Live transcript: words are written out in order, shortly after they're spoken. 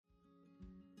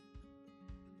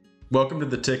Welcome to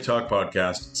the TikTok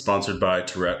podcast sponsored by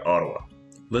Tourette Ottawa.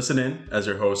 Listen in as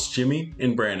your hosts Jimmy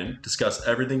and Brandon discuss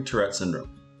everything Tourette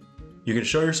syndrome. You can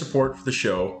show your support for the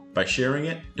show by sharing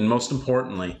it and, most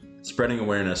importantly, spreading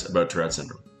awareness about Tourette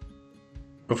syndrome.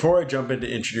 Before I jump into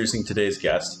introducing today's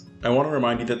guest, I want to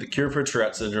remind you that the cure for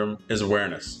Tourette syndrome is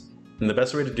awareness. And the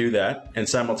best way to do that and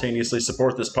simultaneously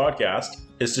support this podcast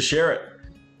is to share it.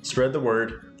 Spread the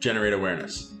word, generate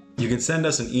awareness. You can send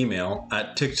us an email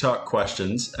at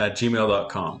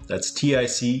tiktokquestions@gmail.com. That's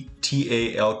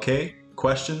TICTALK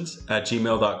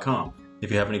questions@gmail.com if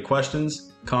you have any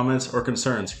questions, comments, or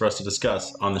concerns for us to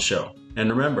discuss on the show. And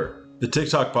remember, the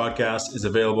TikTok podcast is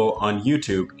available on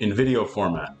YouTube in video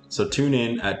format, so tune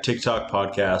in at TikTok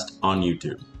Podcast on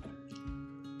YouTube.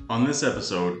 On this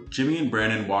episode, Jimmy and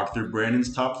Brandon walk through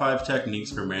Brandon's top 5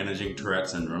 techniques for managing Tourette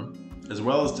syndrome, as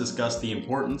well as discuss the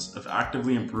importance of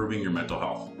actively improving your mental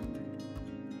health.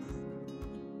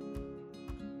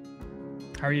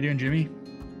 How are you doing, Jimmy?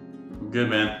 Good,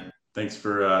 man. Thanks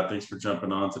for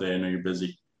jumping on today. I know you're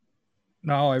busy.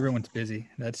 No, everyone's busy.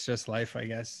 That's just life, I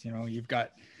guess. You know, you've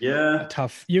got a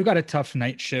tough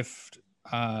night shift.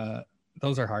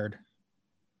 Those are hard.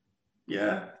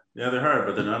 Yeah, they're hard,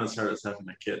 but they're not as hard as having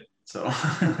a kid. So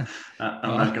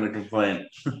I'm not going to complain.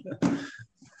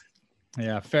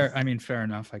 Yeah, fair. I mean, fair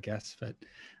enough, I guess. But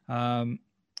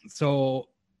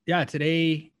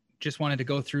today just wanted to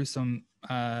go through some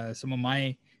of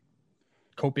my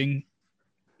coping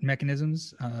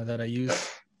mechanisms that I use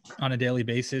on a daily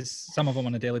basis. Some of them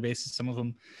on a daily basis, some of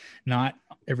them not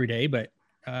every day, but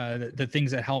the things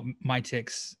that help my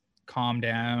tics calm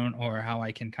down or how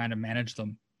I can kind of manage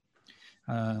them.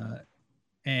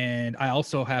 And I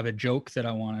also have a joke that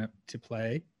I want to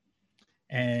play,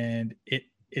 and it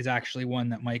is actually one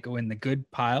that might go in the good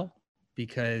pile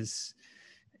because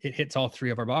it hits all 3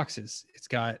 of our boxes. It's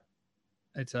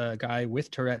a guy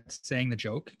with Tourette's saying the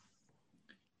joke,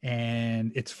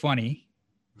 and it's funny,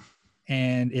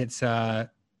 and it's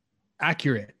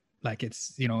accurate. Like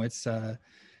it's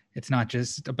not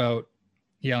just about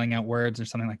yelling out words or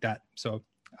something like that. So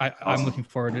I'm looking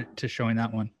forward to showing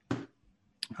that one.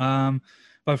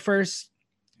 But first,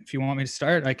 if you want me to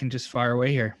start, I can just fire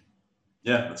away here.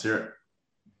 Yeah, let's hear it.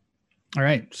 All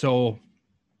right. So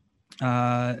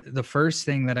the first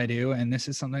thing that I do, and this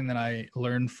is something that I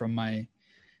learned from my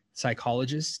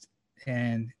psychologist,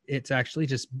 and it's actually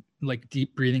just like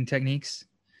deep breathing techniques.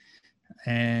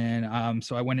 And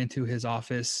so I went into his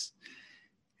office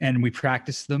and we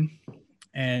practiced them,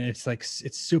 and it's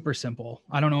super simple.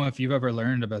 I don't know if you've ever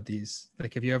learned about these.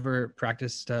 Like, have you ever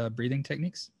practiced breathing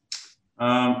techniques?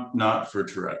 Not for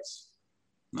Tourette's.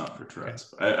 Okay.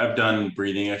 I've done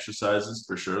breathing exercises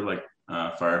for sure. Like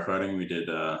firefighting, we did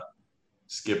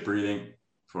skip breathing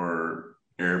for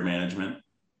air management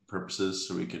purposes,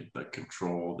 so we could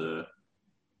control the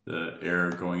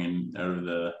air going in out of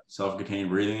the self-contained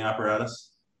breathing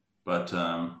apparatus. But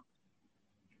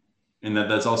and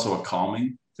that's also a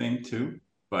calming thing too.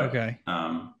 But okay.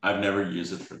 I've never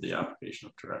used it for the application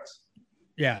of Tourette's.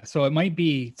 Yeah, so it might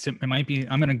be. I'm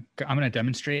gonna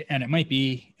demonstrate, and it might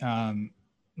be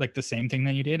like the same thing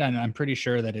that you did, and I'm pretty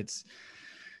sure that it's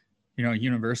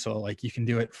universal. Like you can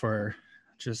do it for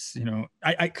just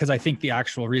because I think the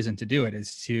actual reason to do it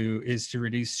is to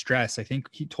reduce stress. I think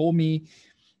he told me,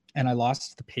 and I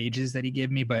lost the pages that he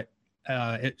gave me, but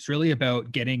it's really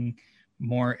about getting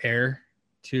more air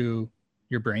to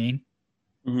your brain.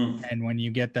 Mm-hmm. And when you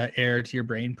get that air to your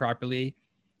brain properly,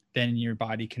 then your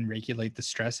body can regulate the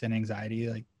stress and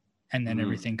anxiety, and then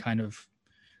everything kind of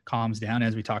calms down,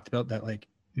 as we talked about, that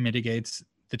mitigates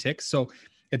the tics. So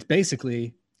it's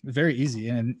basically very easy,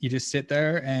 and you just sit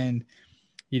there and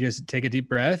you just take a deep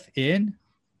breath in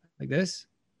like this.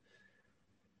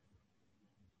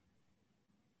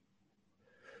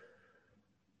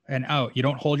 And out. You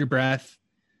don't hold your breath.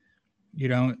 You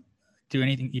don't do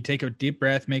anything. You take a deep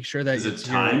breath, make sure that is it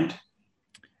timed?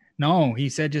 No, he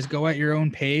said just go at your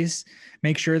own pace.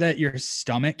 Make sure that your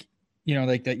stomach,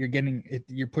 that you're getting it,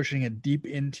 you're pushing it deep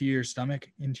into your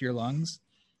stomach, into your lungs,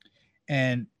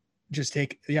 and just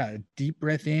take a deep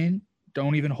breath in.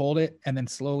 Don't even hold it, and then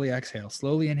slowly exhale.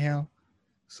 Slowly inhale,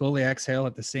 slowly exhale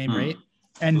at the same rate,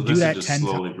 and so do that 10 times.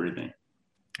 Slowly breathing.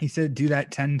 He said do that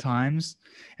 10 times,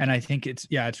 and I think it's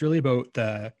really about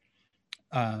the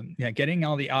getting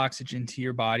all the oxygen to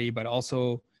your body, but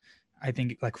also I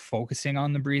think focusing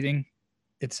on the breathing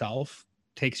itself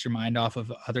takes your mind off of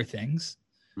other things.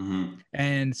 Mm-hmm.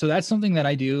 And so that's something that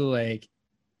I do,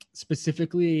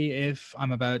 specifically if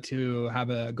I'm about to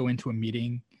go into a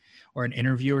meeting or an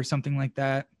interview or something like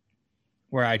that,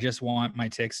 where I just want my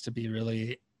tics to be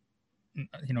really,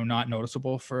 not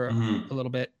noticeable for a little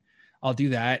bit. I'll do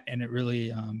that, and it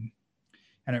really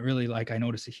like I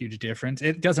notice a huge difference.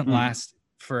 It doesn't last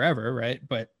forever, right?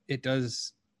 But it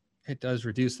does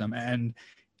reduce them. And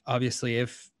obviously,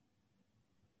 if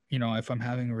I'm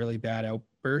having a really bad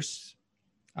outburst,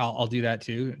 I'll do that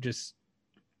too. Just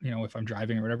if I'm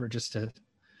driving or whatever, just to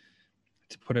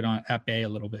put it on at bay a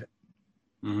little bit.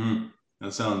 Mm-hmm.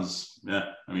 That sounds,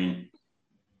 yeah. I mean,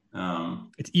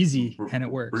 it's easy and it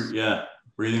works.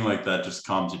 Breathing like that just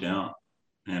calms you down.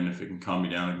 And if it can calm you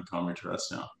down, it can calm your Tourette's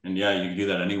down. And yeah, you can do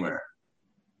that anywhere.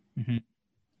 Mm-hmm.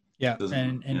 Yeah,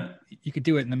 and you could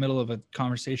do it in the middle of a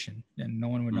conversation, and no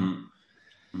one would know.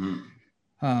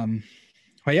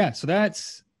 But yeah, so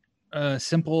that's a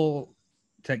simple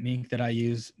technique that I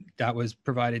use that was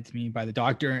provided to me by the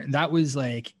doctor. And that was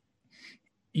like,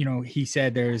 he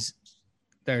said there's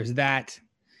that,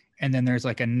 and then there's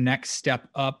like a next step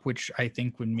up, which I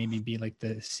think would maybe be like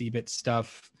the CBIT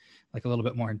stuff, like a little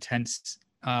bit more intense,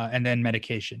 and then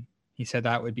medication. He said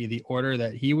that would be the order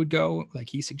that he would go, like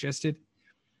he suggested,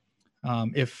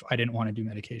 if I didn't want to do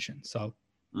medication. So,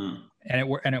 and it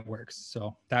works.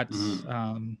 So that's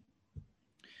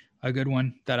a good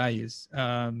one that I use.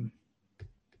 How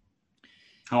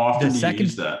often do you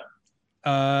use that?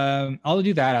 I'll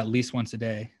do that at least once a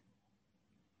day.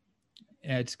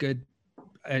 It's good.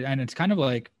 And it's kind of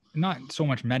like not so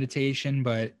much meditation,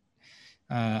 but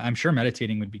I'm sure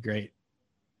meditating would be great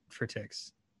for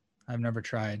tics. I've never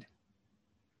tried.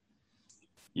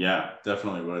 Yeah,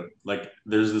 definitely would. Like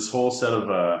there's this whole set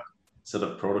of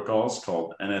protocols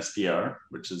called NSDR,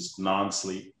 which is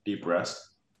non-sleep deep rest,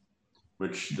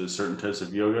 which there's certain types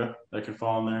of yoga that can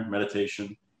fall in there,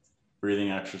 meditation,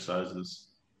 breathing exercises.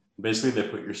 Basically, they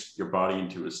put your body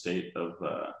into a state of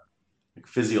like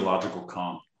physiological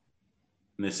calm.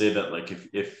 And they say that like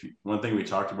if one thing we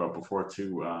talked about before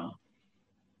too,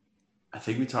 I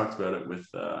think we talked about it with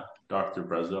Dr.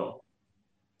 Brazeau,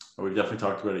 or we've definitely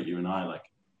talked about it, you and I, like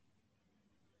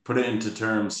put it into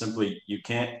terms simply, you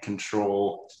can't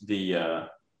control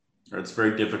or it's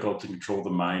very difficult to control the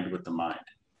mind with the mind.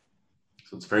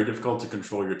 So it's very difficult to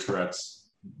control your Tourette's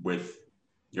with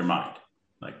your mind.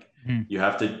 Like you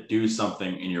have to do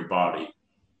something in your body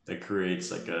that creates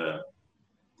like a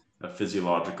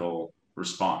physiological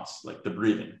response, like the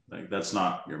breathing. Like that's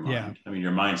not your mind. Yeah. I mean,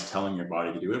 your mind's telling your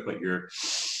body to do it, but you're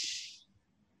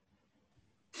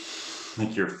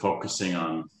focusing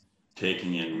on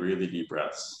taking in really deep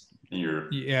breaths, and you're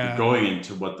going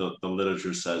into what the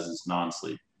literature says is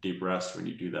non-sleep deep rest when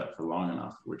you do that for long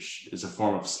enough, which is a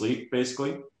form of sleep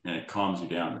basically, and it calms you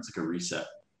down. It's like a reset.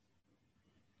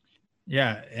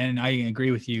 Yeah, and I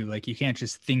agree with you. Like you can't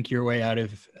just think your way out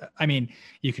of, I mean,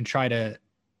 you can try to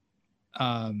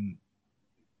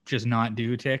just not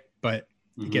do tic, but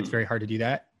it gets very hard to do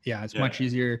that. Yeah, it's much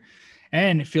easier,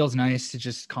 and it feels nice to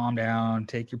just calm down,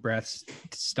 take your breaths,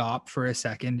 stop for a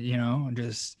second, and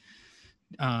just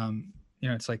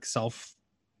it's like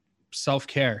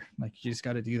self-care. Like you just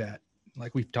got to do that,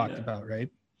 like we've talked about, right?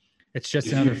 It's just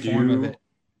another form of it.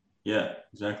 Yeah,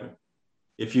 exactly.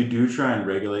 If you do try and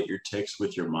regulate your tics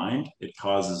with your mind, it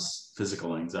causes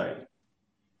physical anxiety.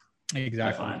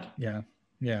 Exactly. I find.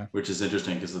 Yeah. Which is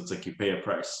interesting because it's like you pay a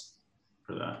price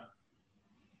for that.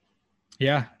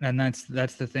 Yeah, and that's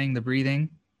the thing. The breathing,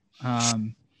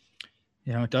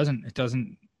 it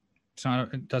doesn't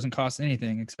cost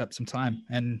anything except some time.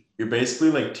 And you're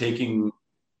basically like taking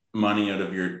money out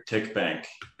of your tic bank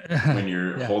when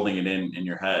you're holding it in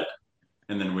your head,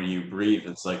 and then when you breathe,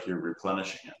 it's like you're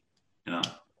replenishing it.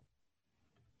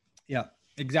 Yeah,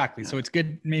 exactly. So it's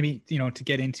good maybe, to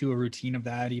get into a routine of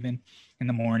that even in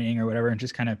the morning or whatever, and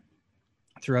just kind of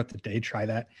throughout the day, try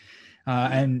that.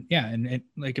 And it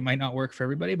like, it might not work for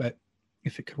everybody, but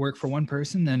if it could work for one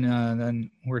person,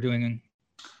 then we're doing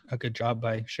a good job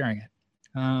by sharing it.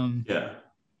 Yeah,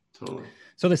 totally.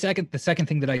 So the second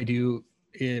thing that I do,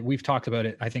 we've talked about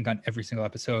it, I think, on every single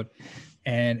episode,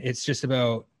 and it's just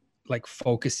about like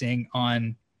focusing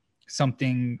on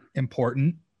something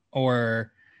important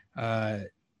or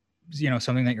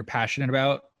something that you're passionate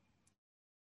about.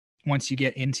 Once you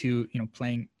get into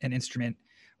playing an instrument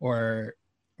or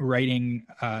writing,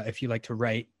 if you like to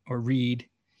write or read,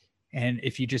 and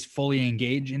if you just fully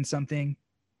engage in something,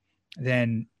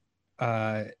 then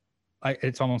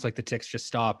it's almost like the tics just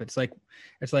stop. It's like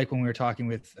when we were talking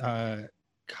with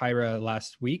Kyra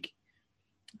last week,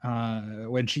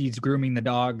 when she's grooming the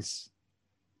dogs,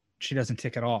 she doesn't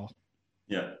tic at all.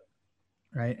 Yeah.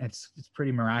 Right. It's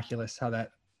pretty miraculous how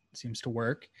that seems to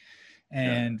work.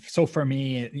 And so for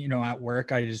me, at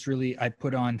work, I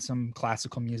put on some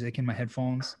classical music in my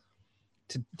headphones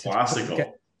to classical.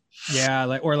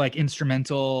 like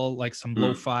instrumental, like some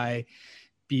lo-fi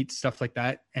beats, stuff like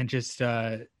that. And just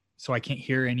so I can't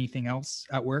hear anything else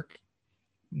at work.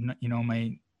 You know,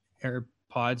 my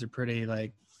AirPods are pretty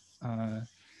like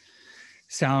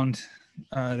sound.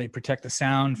 They protect the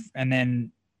sound. And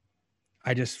then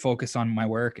I just focus on my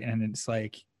work, and it's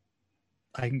like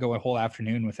I can go a whole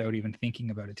afternoon without even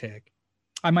thinking about a tick.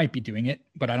 I might be doing it,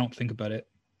 but I don't think about it.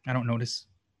 I don't notice.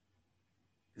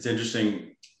 It's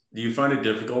interesting. Do you find it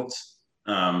difficult?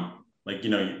 Like, you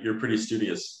know, you're a pretty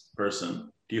studious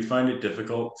person. Do you find it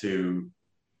difficult to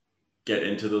get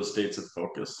into those states of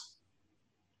focus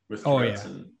with Tourette's?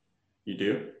 Yeah. And you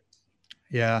do?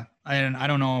 Yeah. And I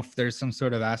don't know if there's some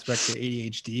sort of aspect to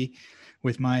ADHD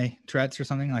with my Tourette's or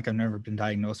something. Like, I've never been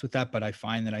diagnosed with that, but I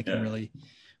find that I can really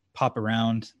pop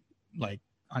around like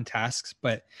on tasks.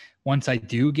 But once I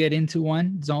do get into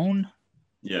one zone,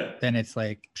 then it's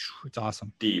like, it's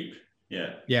awesome. Deep.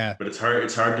 Yeah. Yeah. But it's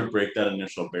hard to break that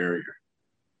initial barrier.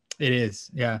 It is.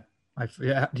 Yeah.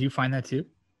 Do you find that too?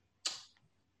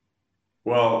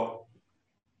 Well,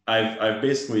 I've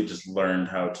basically just learned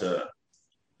how to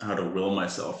will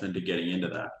myself into getting into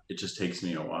that. It just takes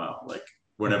me a while. Like,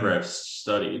 whenever I've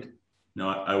studied, you know,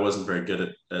 I wasn't very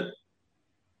good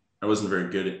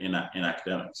in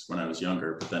academics when I was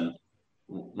younger. But then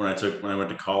when I went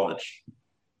to college,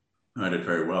 I did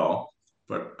very well.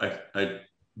 But I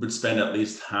would spend at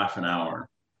least half an hour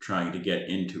trying to get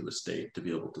into a state to be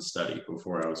able to study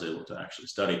before I was able to actually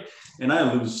study. And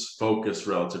I lose focus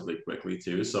relatively quickly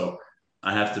too. So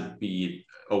I have to be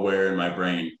aware in my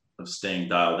brain of staying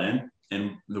dialed in.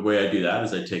 And the way I do that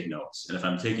is I take notes. And if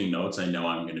I'm taking notes, I know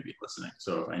I'm going to be listening.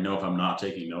 So if I know if I'm not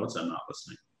taking notes, I'm not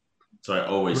listening. So I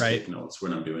always take notes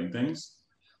when I'm doing things.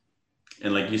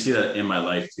 And like, you see that in my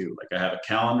life too. Like, I have a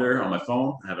calendar on my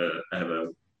phone. I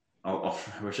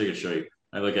wish I could show you.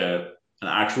 I have like an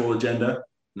actual agenda.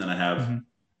 And then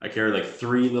I carry like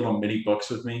 3 little mini books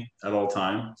with me at all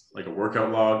times, like a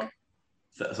workout log,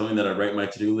 something that I write my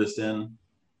to-do list in.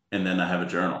 And then I have a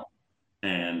journal,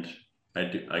 and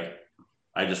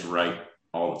I just write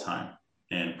all the time.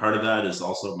 And part of that is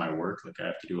also my work. Like, I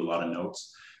have to do a lot of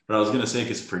notes. But I was going to say,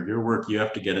 because for your work, you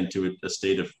have to get into a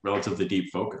state of relatively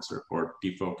deep focus or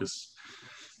deep focus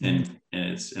in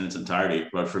its entirety.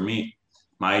 But for me,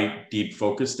 my deep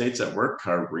focus states at work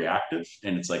are reactive,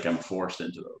 and it's like I'm forced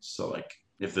into those. So like,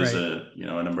 if there's an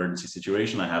emergency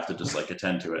situation, I have to just like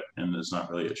attend to it, and there's not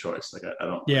really a choice. Like, I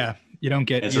don't. Yeah, you don't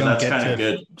get. And so that's kind of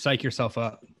good. Psych yourself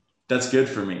up. That's good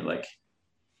for me. Like,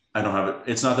 I don't have it.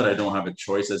 It's not that I don't have a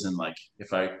choice, as in like,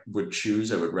 if I would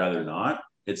choose, I would rather not.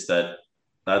 It's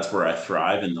that's where I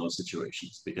thrive in those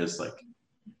situations, because like,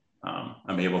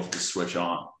 I'm able to just switch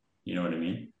on. You know what I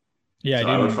mean? Yeah, so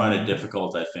I would find it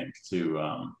difficult, I think,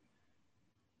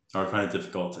 I would find it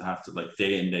difficult to have to, like,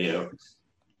 day in, day out,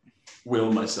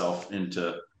 will myself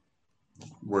into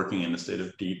working in a state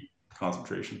of deep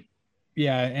concentration.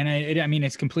 Yeah. And I mean,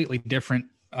 it's completely different,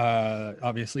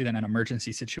 obviously, than an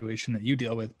emergency situation that you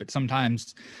deal with. But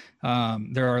sometimes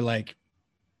there are like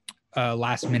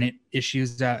last minute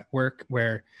issues at work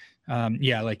where,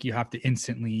 like, you have to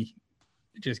instantly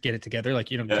just get it together. Like,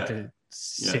 you don't get to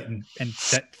sit and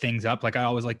set things up. Like, I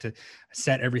always like to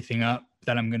set everything up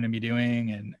that I'm going to be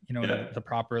doing, and the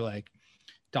proper like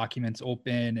documents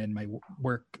open, and my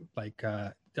work, like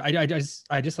I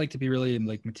just like to be really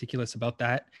like meticulous about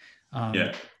that.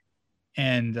 So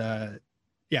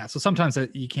sometimes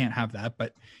you can't have that,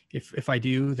 but if I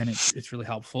do, then it's really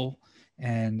helpful.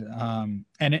 And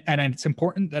it's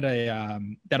important that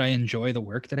I enjoy the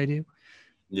work that I do.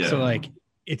 So like,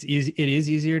 it is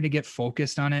easier to get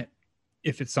focused on it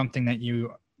if it's something that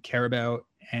you care about,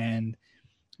 and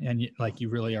like, you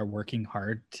really are working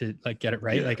hard to like get it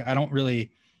right. Like,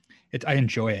 I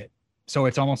enjoy it. So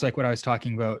it's almost like what I was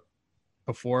talking about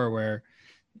before, where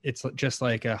it's just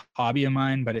like a hobby of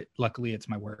mine, but luckily it's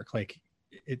my work. Like,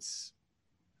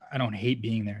 I don't hate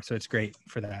being there. So it's great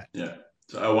for that. Yeah.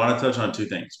 So I want to touch on 2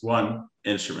 things. 1,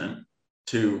 instrument.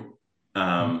 2,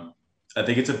 I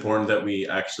think it's important that we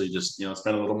actually just,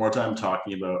 spend a little more time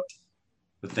talking about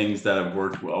the things that have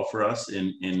worked well for us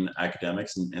in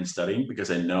academics and studying,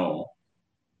 because I know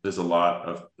there's a lot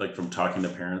of, like, from talking to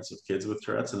parents of kids with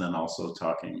Tourette's, and then also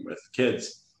talking with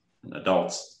kids and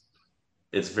adults,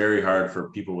 it's very hard for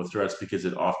people with Tourette's, because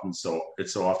it so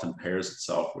often pairs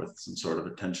itself with some sort of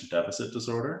attention deficit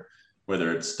disorder,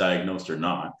 whether it's diagnosed or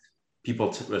not. People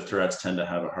with Tourette's tend to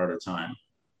have a harder time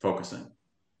focusing.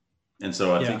 And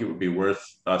so I think it would be worth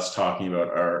us talking about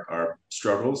our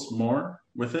struggles more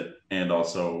with it, and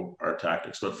also our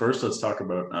tactics. But first, let's talk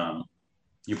about,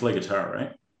 you play guitar,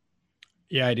 right?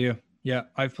 Yeah, I do. Yeah,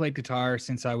 I've played guitar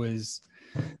since I was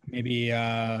maybe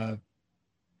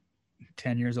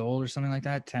 10 years old or something like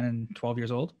that, 10 and 12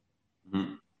 years old.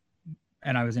 Mm-hmm.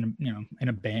 And I was in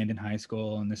a band in high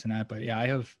school and this and that. But yeah, I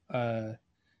have a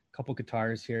couple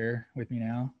guitars here with me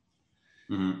now.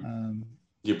 Mm-hmm.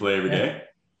 Do you play every day?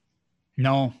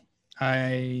 No,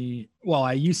 I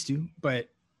used to, but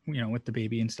with the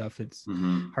baby and stuff, it's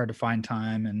hard to find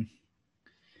time. And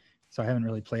so I haven't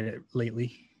really played it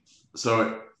lately.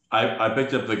 So I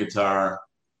picked up the guitar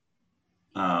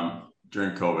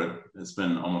during COVID. It's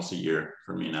been almost a year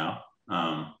for me now.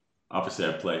 Obviously,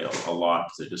 I play a lot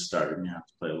because I just started and you have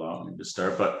to play a lot when you just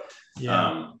start. But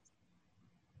I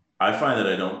find that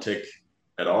I don't tick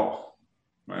at all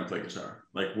when I play guitar.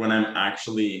 Like when I'm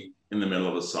actually in the middle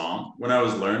of a song, when I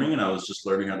was learning and I was just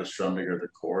learning how to strum together the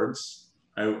chords,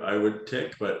 I would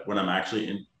tick. But when I'm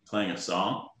actually playing a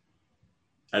song,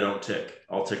 I don't tick.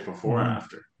 I'll tick before and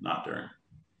after, not during.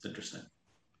 It's interesting.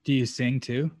 Do you sing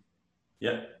too?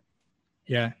 Yeah.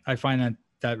 Yeah, I find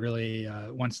that really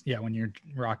when you're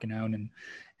rocking out and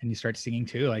you start singing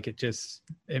too, like it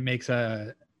makes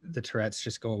the Tourette's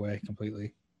just go away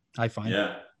completely, I find.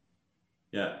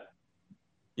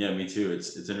 Yeah, me too.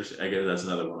 It's interesting. I guess that's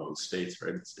another one of those states,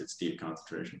 right? It's deep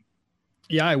concentration.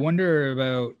 Yeah, I wonder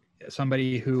about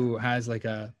somebody who has like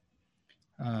a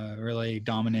really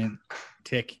dominant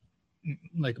tick,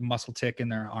 like muscle tick in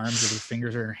their arms or their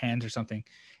fingers or hands or something,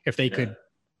 if they could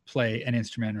play an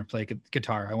instrument or play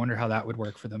guitar. I wonder how that would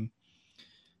work for them.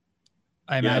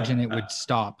 I imagine it would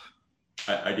stop.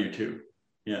 I do too.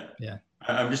 Yeah. Yeah.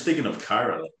 I'm just thinking of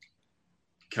Kyra. Like,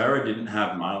 Kyra didn't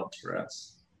have mild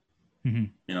Tourette's.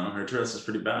 Mm-hmm. Her Tourette's is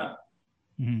pretty bad.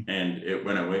 Mm-hmm. And it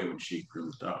went away when she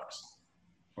groomed dogs,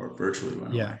 or virtually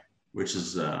went away, which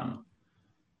is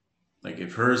like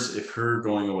if her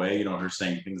going away, her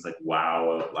saying things like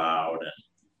wow out loud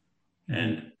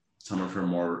and some of her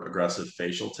more aggressive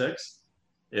facial tics,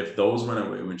 if those went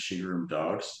away when she groomed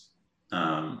dogs,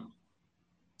 I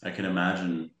can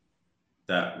imagine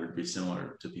that would be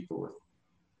similar to people with.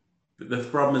 The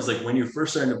problem is, like, when you're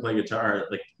first starting to play guitar,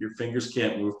 like your fingers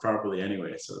can't move properly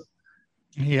anyway. So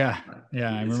I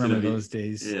remember those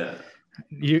days. Yeah,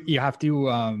 you have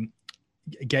to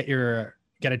get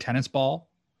a tennis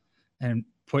ball and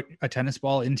put a tennis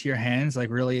ball into your hands, like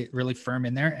really, really firm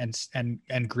in there,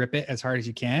 and grip it as hard as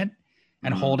you can,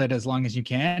 and hold it as long as you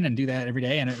can, and do that every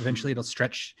day. And eventually it'll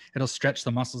stretch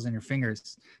the muscles in your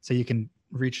fingers so you can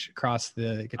reach across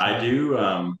the guitar. I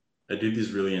do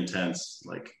these really intense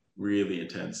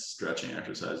stretching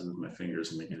exercises with my fingers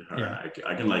and making it hard. Yeah.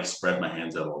 I can like spread my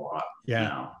hands out a lot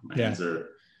now. My hands are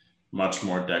much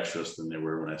more dexterous than they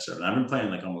were when I started. I've been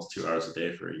playing like almost 2 hours a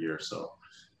day for a year. So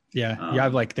you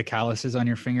have like the calluses on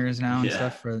your fingers now and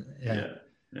stuff.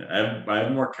 I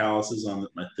have more calluses on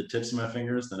the tips of my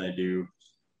fingers than I do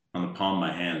on the palm of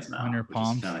my hands now. On your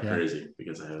palms, kind of crazy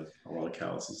because I have a lot of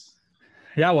calluses.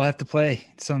 Yeah, we'll have to play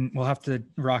some. We'll have to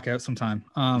rock out sometime.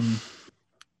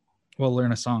 We'll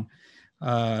learn a song.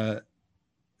 So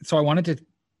I wanted to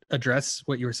address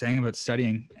what you were saying about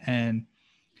studying, and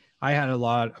I had a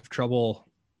lot of trouble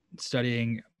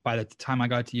studying by the time I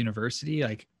got to university.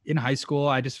 Like in high school,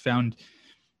 I just found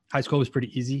high school was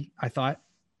pretty easy. I thought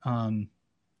I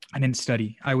didn't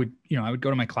study. I would go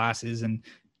to my classes and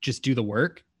just do the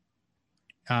work.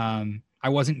 I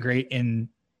wasn't great in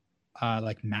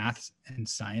like maths and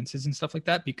sciences and stuff like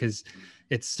that because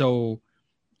it's so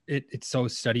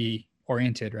study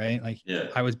oriented, right? Like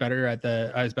I was better at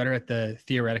the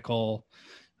theoretical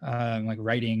like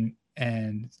writing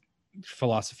and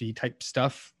philosophy type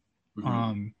stuff,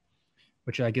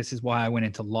 which I guess is why I went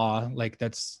into law. Like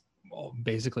that's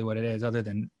basically what it is, other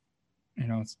than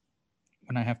it's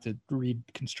when I have to read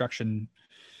construction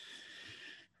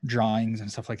drawings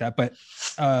and stuff like that. But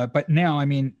now, I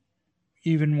mean,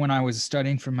 even when I was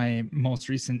studying for my most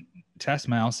recent test,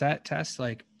 my LSAT test,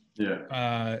 like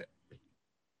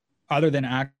other than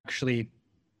actually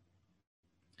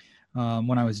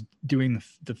when I was doing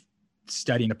the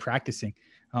studying, the practicing,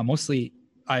 mostly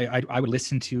I would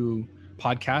listen to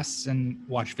podcasts and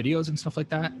watch videos and stuff like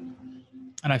that.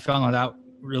 And I found that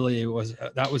really was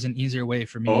an easier way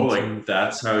for me. Like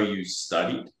that's how you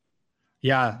studied?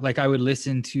 Yeah. Like I would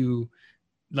listen to,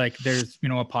 like there's, a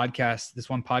podcast, this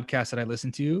one podcast that I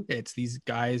listen to, it's these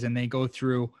guys and they go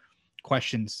through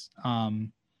questions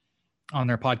on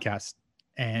their podcast.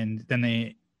 And then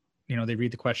they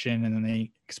read the question and then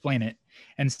they explain it.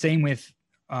 And same with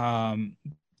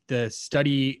the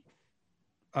study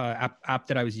app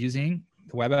that I was using,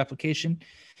 the web application.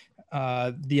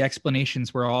 The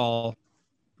explanations were all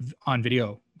on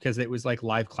video because it was like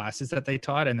live classes that they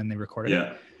taught and then they recorded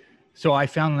it. So I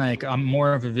found like I'm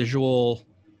more of a visual,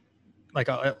 like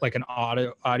an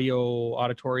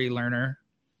auditory learner.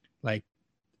 like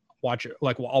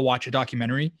I'll watch a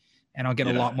documentary and I'll get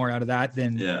a lot more out of that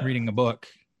than reading a book,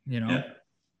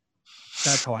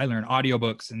 That's how I learn,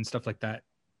 audiobooks and stuff like that.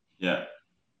 Yeah.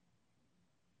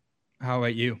 How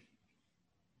about you?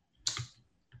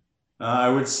 I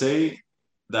would say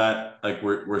that like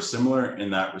we're similar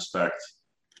in that respect.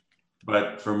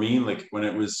 But for me, like when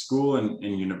it was school and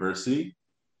university,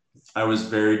 I was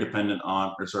very dependent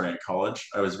on, in college,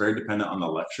 I was very dependent on the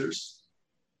lectures.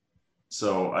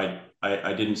 So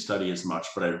I didn't study as much,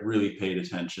 but I really paid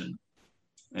attention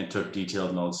and took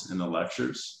detailed notes in the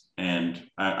lectures. And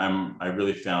I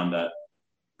really found that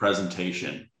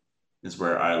presentation is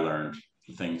where I learned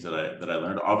the things that I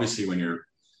learned. Obviously, when you're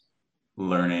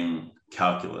learning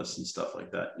calculus and stuff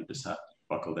like that, you just have to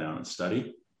buckle down and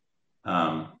study.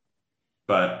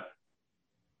 But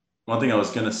one thing I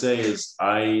was going to say is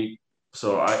I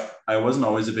wasn't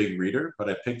always a big reader, but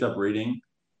I picked up reading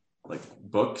like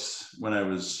books when I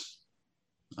was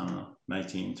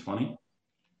 19, 20.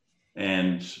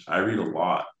 And I read a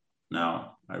lot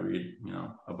now. I read,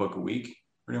 a book a week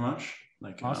pretty much,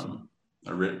 like awesome.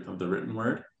 the written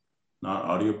word, not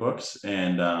audiobooks.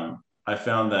 And I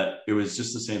found that it was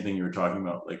just the same thing you were talking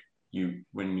about. Like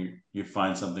when you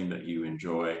find something that you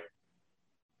enjoy,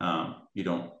 you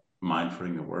don't mind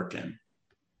putting the work in.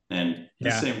 And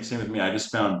the same with me. I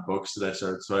just found books that I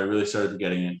started. So I really started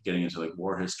getting into like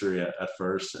war history at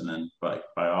first, and then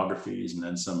biographies, and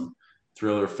then some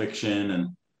thriller fiction, and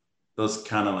those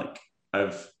kind of like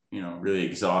I've really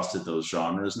exhausted those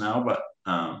genres now. But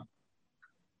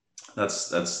that's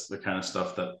the kind of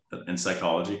stuff that in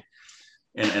psychology,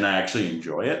 and I actually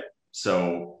enjoy it.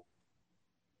 So,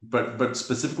 but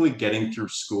specifically getting through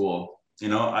school,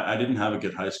 I didn't have a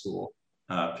good high school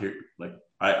period. Like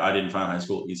I didn't find high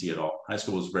school easy at all. High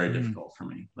school was very difficult for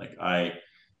me. Like I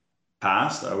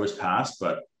always passed,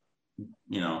 but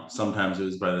sometimes it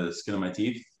was by the skin of my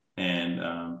teeth. And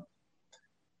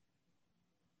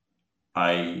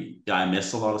I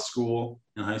missed a lot of school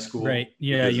in high school. Right.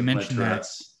 Yeah, you mentioned that.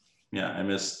 Yeah, I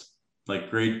missed like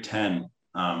grade 10.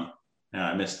 And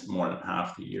I missed more than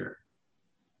half the year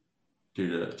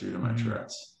due to my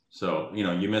Tourette's. So,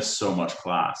 you miss so much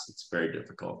class. It's very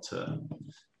difficult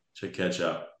to catch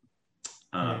up.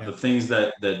 The things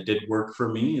that did work for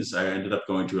me is I ended up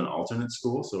going to an alternate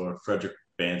school, so a Frederick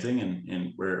Banting,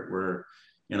 and we're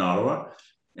in Ottawa,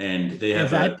 and they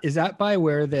have is that by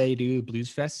where they do Blues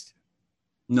Fest?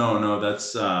 No,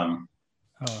 that's I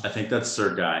think that's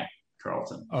Sir Guy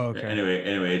Carleton. Oh, okay.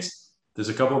 Anyway, there's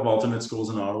a couple of alternate schools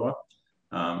in Ottawa.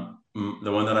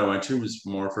 The one that I went to was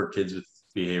more for kids with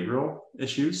behavioral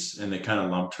issues, and they kind of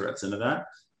lumped Tourette's into that.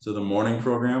 So the morning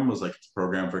program was like a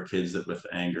program for kids that with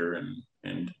anger,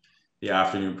 and the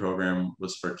afternoon program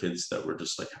was for kids that were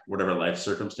just like whatever life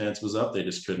circumstance was up, they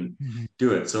just couldn't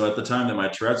do it. So at the time that my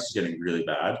Tourette's was getting really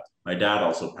bad, my dad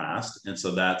also passed, and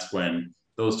so that's when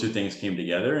those two things came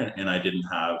together, and I didn't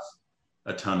have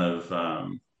a ton of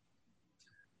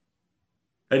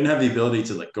I didn't have the ability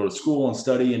to like go to school and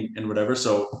study and whatever.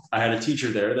 So I had a teacher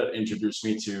there that introduced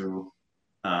me to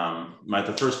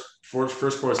the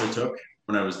first course I took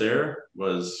when I was there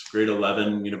was grade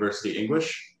 11 university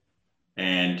English.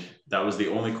 And that was the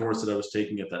only course that I was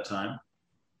taking at that time.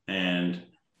 And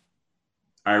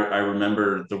I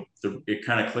remember it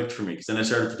kind of clicked for me because then I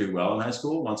started to do well in high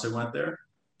school once I went there.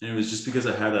 And it was just because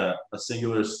I had a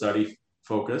singular study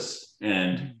focus,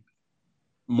 and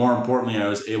more importantly, I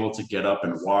was able to get up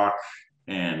and walk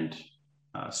and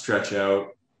stretch out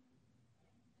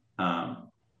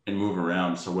and move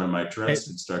around. So when my Tourette's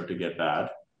would start to get bad,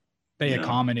 they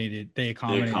accommodated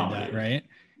that, right?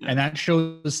 Yeah. And that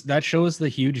shows the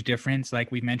huge difference.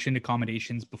 Like we mentioned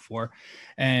accommodations before,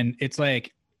 and it's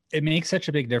like it makes such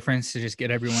a big difference to just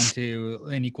get everyone to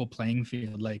an equal playing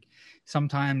field. Like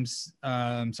sometimes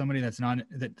somebody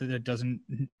that doesn't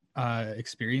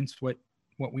experience what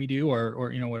we do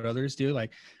or what others do,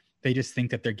 like they just think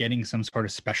that they're getting some sort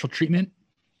of special treatment,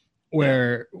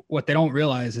 where what they don't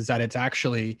realize is that it's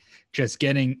actually just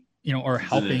getting or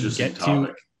helping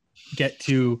get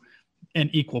to an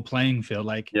equal playing field.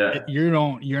 Like you're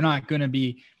not going to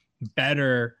be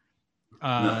better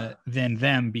than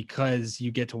them because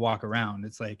you get to walk around.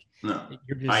 It's like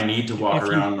I need to walk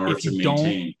around in order to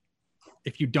maintain.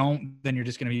 If you don't, then you're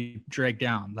just going to be dragged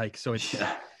down. Like, so it's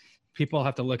people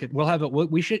have to look at,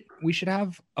 we should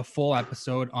have a full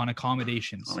episode on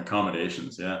accommodations. Like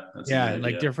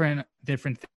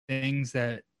different things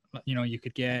that, you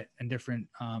could get and different,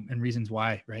 and reasons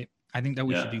why, right? I think that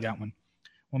we should do that one.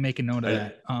 We'll make a note of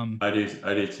that. I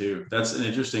do too. That's an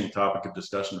interesting topic of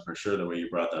discussion for sure. The way you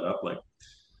brought that up, like,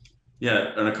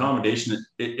 an accommodation,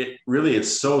 it really,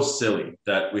 it's so silly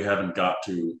that we haven't got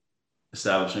to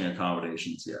establishing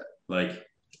accommodations yet. Like,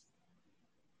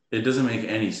 it doesn't make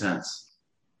any sense.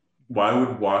 Why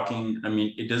would walking, I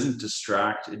mean, it doesn't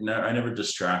distract. I never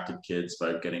distracted kids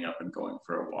by getting up and going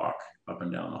for a walk up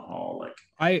and down the hall. Like,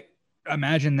 I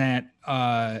imagine that,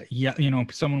 yeah,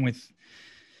 someone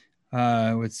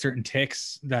with certain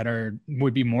tics that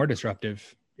would be more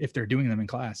disruptive if they're doing them in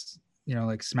class,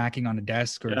 like smacking on a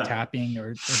desk or tapping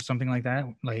or something like that,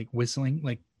 like whistling,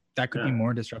 like that could be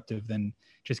more disruptive than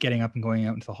just getting up and going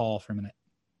out into the hall for a minute.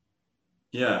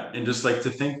 Yeah. And just like to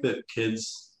think that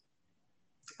kids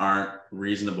aren't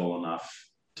reasonable enough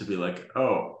to be like,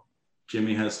 oh,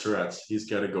 Jimmy has Tourette's. He's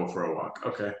got to go for a walk.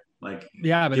 Okay. Like,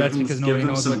 yeah, but that's because nobody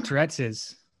knows what Tourette's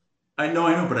is. I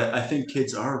know, but I think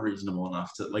kids are reasonable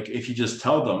enough to, like, if you just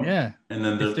tell them, and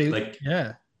then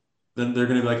then they're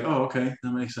gonna be like, oh, okay,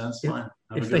 that makes sense. Fine.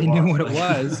 If they knew what it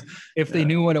was, they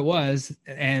knew what it was,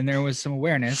 and there was some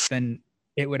awareness, then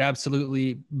it would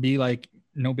absolutely be like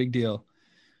no big deal.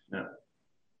 Yeah.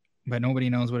 But nobody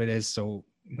knows what it is, so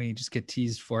we just get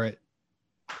teased for it,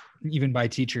 even by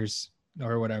teachers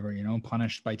or whatever,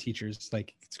 punished by teachers.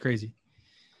 Like, it's crazy.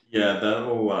 Yeah, that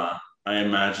will. I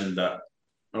imagine that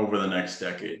over the next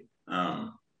decade,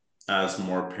 as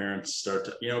more parents start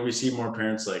to, we see more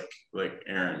parents like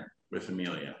Aaron with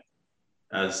Amelia,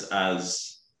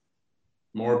 as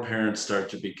more parents start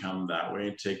to become that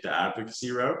way, take the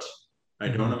advocacy route. I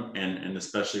don't, and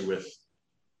especially with,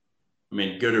 I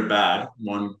mean, good or bad,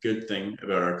 one good thing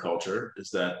about our culture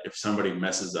is that if somebody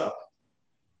messes up,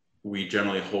 we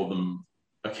generally hold them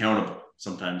accountable,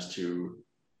 sometimes to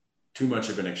too much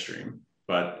of an extreme,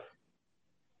 but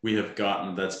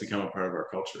that's become a part of our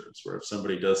culture. It's where if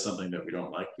somebody does something that we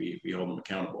don't like, we hold them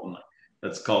accountable. And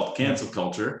that's called cancel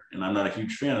culture. And I'm not a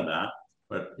huge fan of that,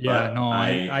 but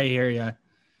I hear you.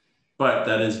 But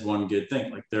that is one good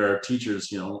thing. Like, there are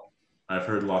teachers, I've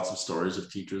heard lots of stories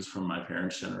of teachers from my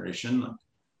parents' generation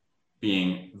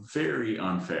being very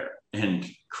unfair and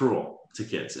cruel to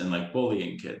kids and like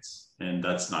bullying kids. And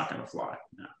that's not going to fly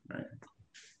now, right?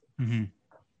 Mm-hmm.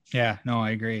 Yeah, no,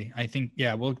 I agree. I think,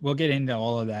 we'll get into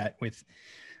all of that with,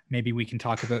 maybe we can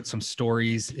talk about some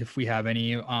stories if we have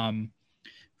any, from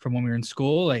when we were in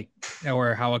school, like,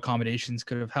 or how accommodations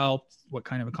could have helped, what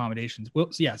kind of accommodations.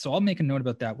 So I'll make a note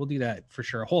about that. We'll do that for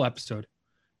sure. A whole episode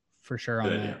for sure on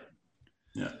that.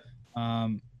 Yeah.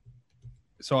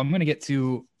 So I'm going to get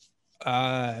to,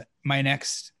 my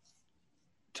next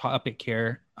topic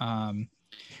here. And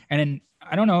then,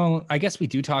 I don't know, I guess we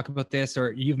do talk about this,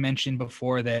 or you've mentioned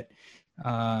before that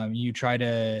you try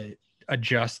to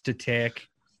adjust to tic,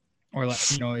 or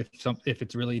if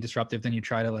it's really disruptive, then you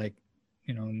try to, like,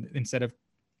 instead of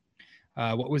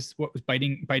what was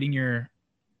biting your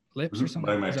lips or something?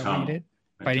 Biting my tongue. What you did?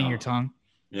 Biting your tongue.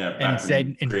 Yeah.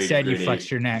 And instead you flex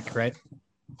your neck, right?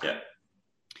 Yeah.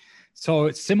 So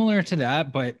it's similar to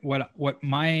that, but what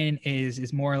mine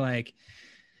is more like,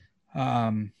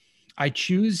 I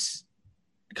choose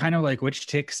kind of like which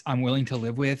tics I'm willing to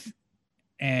live with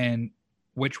and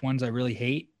which ones I really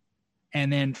hate.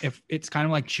 And then if it's kind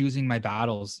of like choosing my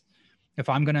battles, if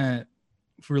I'm going to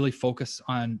really focus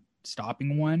on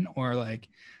stopping one, or like,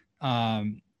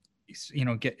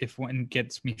 if one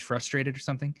gets me frustrated or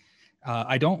something,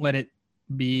 I don't let it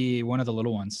be one of the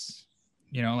little ones,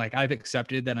 like I've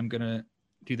accepted that I'm going to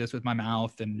do this with my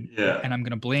mouth and I'm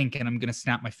going to blink and I'm going to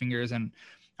snap my fingers and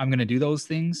I'm going to do those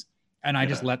things. And I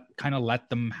just let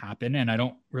them happen, and I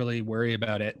don't really worry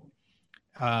about it.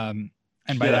 And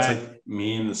by that, it's like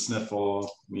me and the sniffle,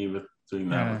 me with doing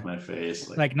that with my face,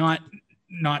 like not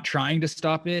trying to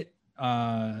stop it.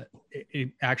 It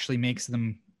actually makes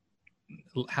them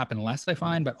happen less, I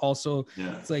find. But also,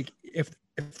 it's like if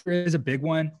there is a big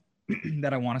one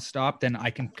that I want to stop, then I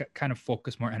can kind of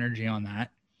focus more energy on that.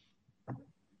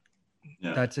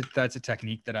 Yeah, that's a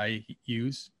technique that I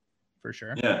use for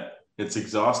sure. Yeah. It's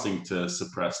exhausting to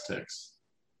suppress tics.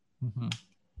 Mm-hmm.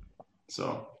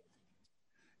 So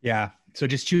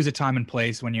just choose a time and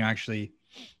place when you actually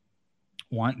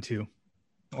want to.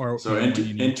 Or so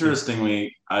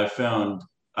interestingly, I've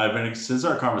been, since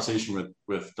our conversation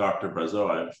with Dr.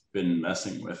 Brazeau, I've been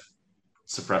messing with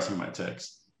suppressing my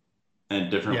tics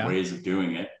and different ways of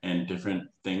doing it and different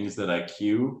things that I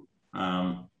cue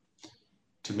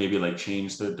to maybe like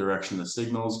change the direction the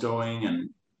signal's going. And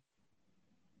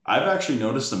I've actually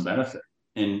noticed some benefit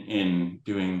in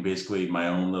doing basically my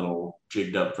own little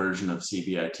jigged up version of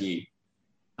CBIT.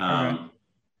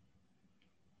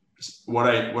 What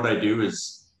I do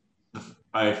is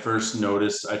I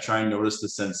try and notice the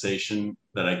sensation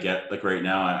that I get. Like right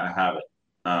now, I have it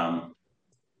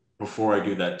before I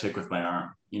do that tic with my arm.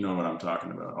 You know what I'm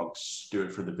talking about. I'll just do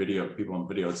it for the video. People on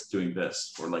video, it's doing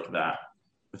this or like that.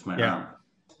 with my arm.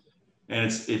 And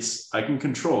it's I can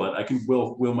control it. I can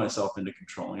will myself into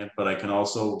controlling it, but I can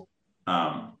also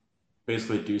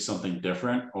basically do something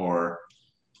different or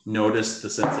notice the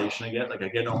sensation I get. Like I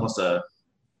get almost an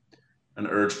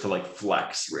urge to like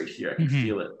flex right here. I can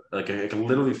feel it. Like I can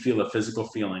literally feel a physical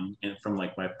feeling from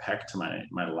like my pec to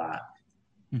my lat,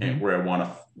 and where I want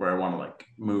to like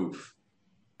move.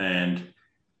 And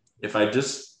if I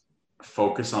just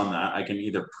focus on that, I can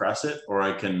either press it or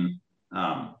I can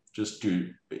just do.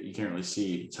 You can't really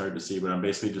see. It's hard to see, but I'm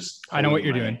basically just. I know what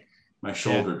you're doing. My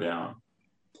shoulder down,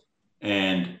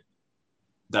 and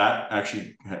that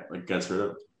actually like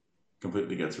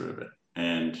completely gets rid of it.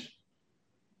 And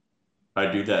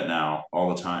I do that now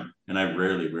all the time, and I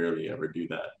rarely ever do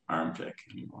that arm tick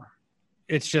anymore.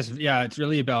 It's just, yeah, it's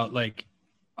really about like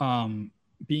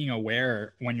being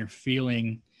aware when you're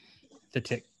feeling the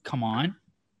tick come on,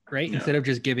 right? Yeah. Instead of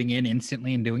just giving in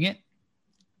instantly and doing it.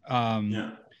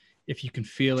 If you can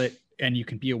feel it and you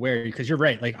can be aware, because you're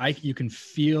right. Like you can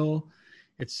feel,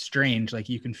 it's strange. Like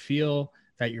you can feel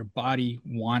that your body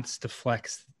wants to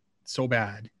flex so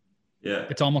bad. Yeah.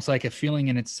 It's almost like a feeling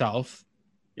in itself.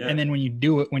 Yeah. And then when you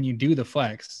do it, when you do the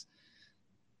flex,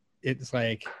 it's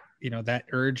like, you know, that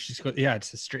urge just goes, yeah,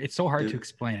 it's so hard to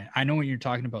explain it. I know what you're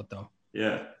talking about though.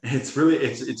 Yeah. It's really,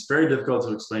 it's very difficult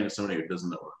to explain to somebody who doesn't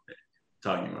know what I'm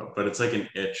talking about, but it's like an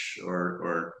itch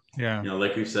or, yeah, you know,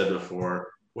 like we've said before,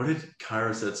 what did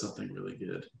Kyra said something really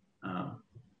good.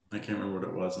 I can't remember what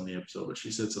it was in the episode, but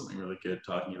she said something really good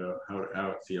talking about how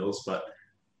it feels, but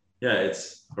yeah,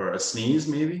 it's, or a sneeze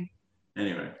maybe.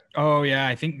 Anyway. Oh yeah.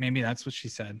 I think maybe that's what she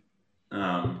said.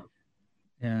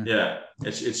 Yeah.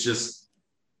 It's just,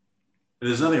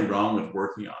 there's nothing wrong with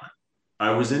working on it.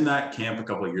 I was in that camp a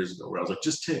couple of years ago where I was like,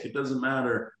 just tick, it doesn't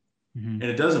matter. And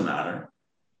it doesn't matter.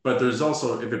 But there's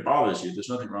also, if it bothers you, there's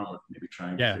nothing wrong with maybe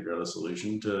trying to figure out a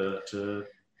solution to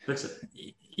fix it.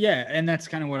 Yeah. And that's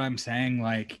kind of what I'm saying.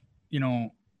 Like, you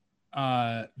know,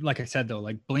 like I said, though,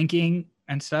 like blinking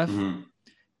and stuff,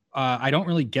 I don't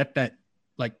really get that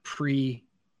like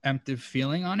preemptive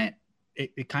feeling on it.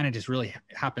 It kind of just really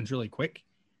happens really quick.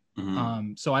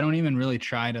 So I don't even really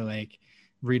try to like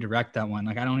redirect that one.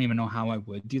 Like, I don't even know how I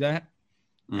would do that.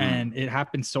 And it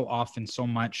happens so often, so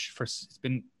much it's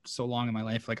been so long in my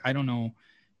life. Like, I don't know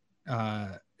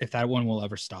if that one will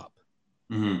ever stop.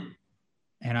 And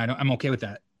I'm okay with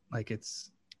that. Like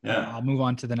I'll move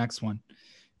on to the next one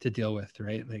to deal with.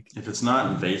 Right. Like if it's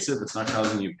not invasive, it's not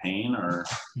causing you pain or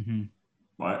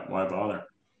why bother?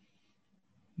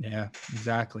 Yeah,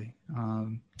 exactly.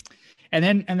 And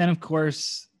then of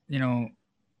course, you know,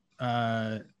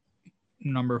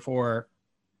 number 4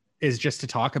 is just to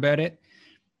talk about it.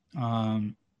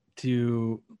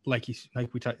 To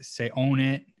say own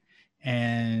it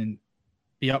and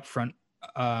be upfront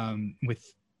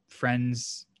with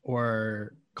friends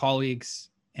or colleagues,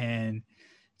 and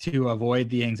to avoid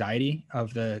the anxiety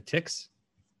of the tics,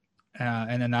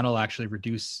 and then that'll actually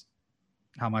reduce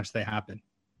how much they happen,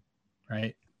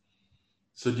 right?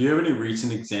 So do you have any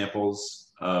recent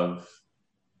examples of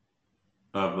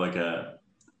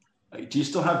do you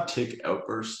still have tick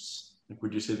outbursts? Like,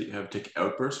 would you say that you have tick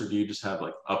outbursts, or do you just have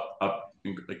like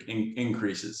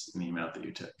increases in the amount that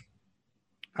you tick?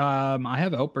 I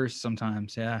have outbursts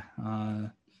sometimes. Yeah.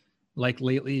 Like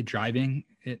lately driving,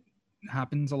 it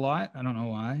happens a lot. I don't know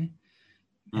why.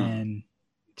 And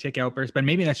tick outbursts, but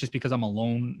maybe that's just because I'm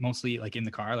alone, mostly like in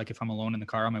the car. Like if I'm alone in the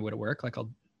car on my way to work, like I'll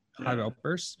have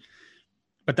outbursts,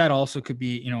 but that also could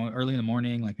be, you know, early in the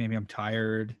morning, like maybe I'm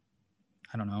tired.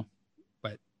 I don't know,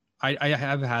 but I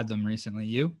have had them recently.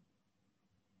 You?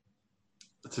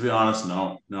 To be honest,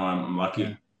 no, I'm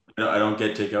lucky. Yeah. I don't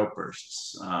get tick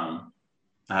outbursts. I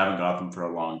haven't got them for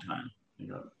a long time.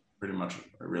 Pretty much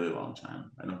a really long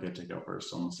time. I don't get tick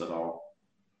outbursts almost at all.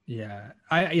 Yeah.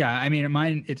 I mean,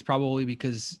 mine, it's probably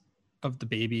because of the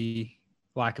baby,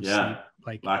 lack of sleep,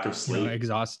 like lack of sleep, you know,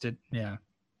 exhausted. Yeah.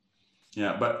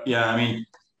 Yeah. But yeah, I mean,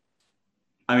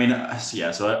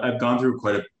 yeah. So I've gone through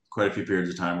quite a few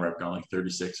periods of time where I've gone like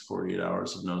 36, 48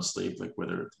 hours of no sleep, like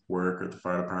whether it's work or the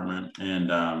fire department.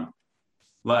 And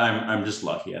I'm just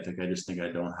lucky. I just think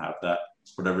I don't have that,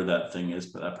 whatever that thing is,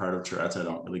 but that part of Tourette's, I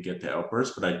don't really get the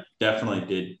outbursts, but I definitely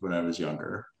did when I was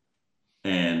younger.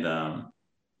 And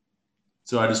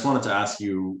so I just wanted to ask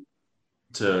you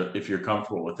if you're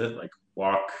comfortable with it, like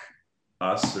walk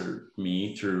us or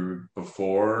me through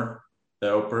before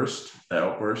the outburst,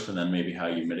 and then maybe how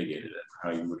you mitigated it,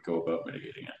 how you would go about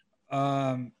mitigating it.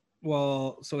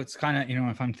 Well, so it's kind of, you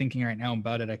know, if I'm thinking right now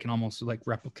about it, I can almost like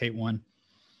replicate one.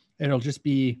 It'll just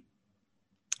be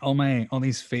all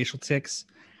these facial tics,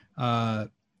 the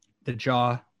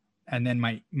jaw, and then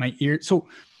my ear. So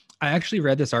I actually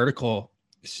read this article.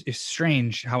 It's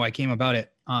strange how I came about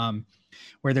it.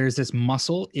 Where there's this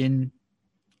muscle in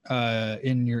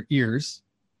your ears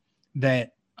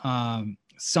that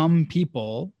some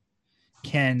people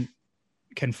can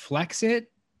flex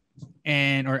it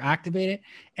or activate it,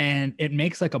 and it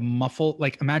makes like a muffle.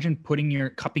 Like imagine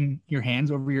cupping your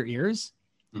hands over your ears,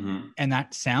 and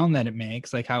that sound that it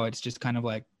makes, like how it's just kind of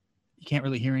like you can't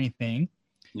really hear anything.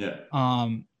 Yeah.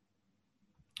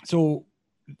 So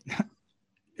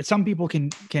some people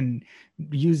can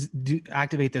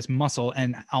activate this muscle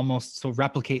and almost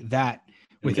replicate that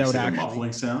without actually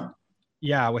muffling sound.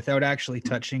 Yeah, without actually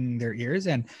touching their ears,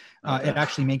 and it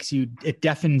actually it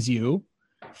deafens you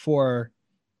for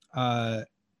a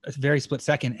very split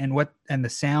second. And the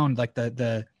sound, like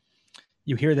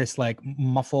you hear this like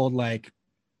muffled, like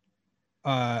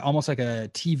almost like a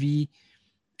TV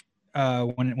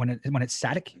when it's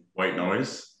static. White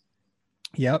noise.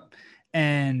 Yep.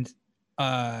 And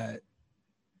I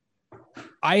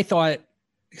thought,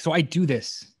 so I do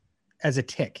this as a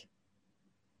tick.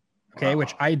 Okay. Wow.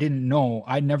 Which I didn't know.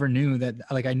 I never knew that.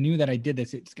 Like I knew that I did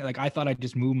this. It's like, I thought I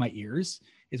just moved my ears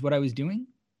is what I was doing.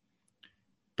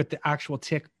 But the actual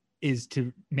tick is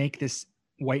to make this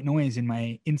white noise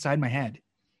inside my head.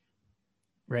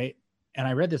 Right. And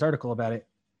I read this article about it,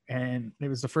 and it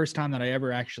was the first time that I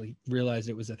ever actually realized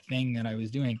it was a thing that I was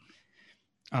doing.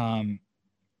 And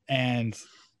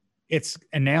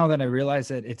now that I realize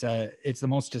that it's the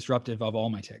most disruptive of all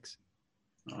my tics.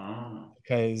 Oh.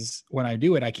 Because when I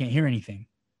do it, I can't hear anything.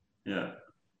 Yeah.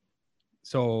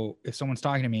 So if someone's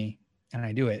talking to me and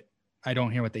I do it, I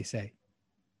don't hear what they say.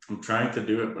 I'm trying to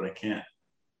do it, but I can't.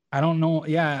 I don't know.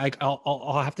 Yeah,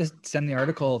 I'll have to send the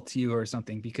article to you or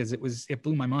something, because it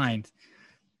blew my mind.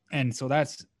 And so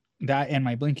that and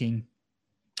my blinking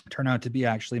turned out to be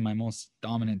actually my most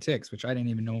dominant tics, which I didn't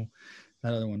even know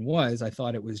that other one was. I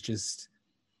thought it was just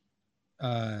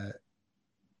a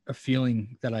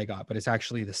feeling that I got, but it's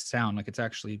actually the sound. Like it's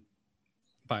actually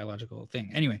biological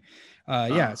thing. Anyway,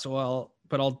 yeah. So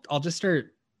I'll just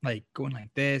start like going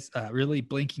like this, really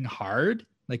blinking hard.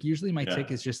 Like usually my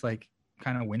tic is just like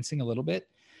kind of wincing a little bit.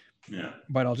 Yeah.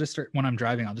 But I'll just start when I'm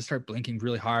driving. I'll just start blinking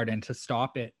really hard, and to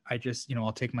stop it, I just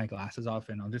I'll take my glasses off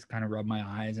and I'll just kind of rub my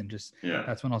eyes, and just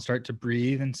that's when I'll start to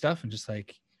breathe and stuff, and just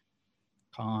like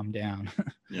calm down.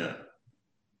 Yeah.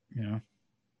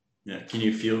 Yeah. Can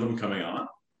you feel them coming on?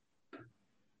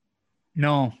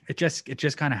 No, it just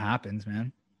kind of happens,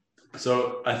 man.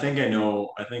 So I think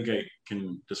I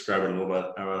can describe it a little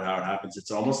bit about how it happens.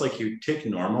 It's almost like you tick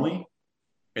normally,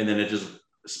 and then it just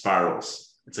spirals.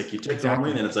 It's like you tick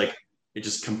normally, and then it's like it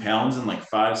just compounds in like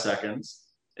 5 seconds.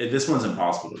 This one's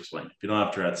impossible to explain. If you don't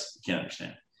have Tourette's, you can't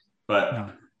understand.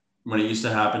 But when it used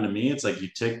to happen to me, it's like you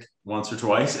tick once or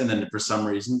twice, and then for some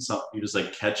reason, you just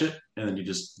like catch it, and then you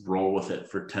just roll with it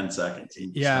for 10 seconds.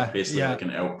 Basically like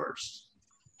an outburst.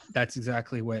 That's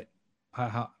exactly what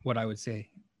I would say.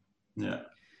 Yeah.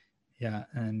 Yeah.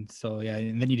 And so,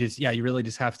 and then you really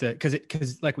just have to,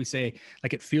 cause like we say,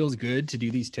 like it feels good to do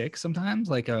these tics sometimes,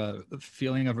 like a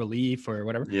feeling of relief or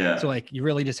whatever. Yeah. So like, you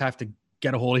really just have to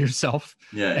get a hold of yourself.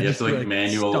 Yeah. You have to like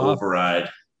manual override.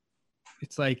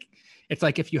 It's like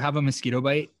if you have a mosquito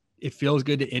bite, it feels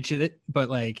good to itch it, but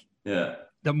like,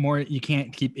 the more you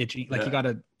can't keep itching, like you got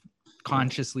to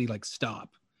consciously like stop.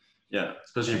 Yeah,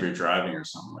 especially if you're driving or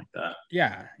something like that.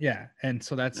 Yeah, yeah. And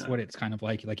so that's what it's kind of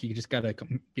like. Like you just got to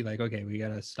be like, okay, we got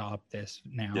to stop this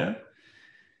now. Yeah.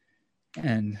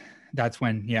 And that's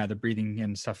when, the breathing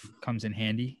and stuff comes in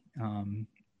handy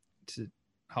to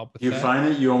help with that. You find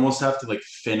that you almost have to like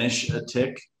finish a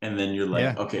tick, and then you're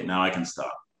like, okay, now I can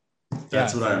stop.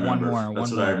 That's what I remember.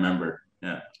 That's what I remember.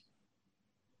 Yeah.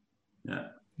 Yeah.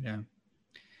 Yeah.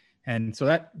 And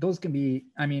so those can be,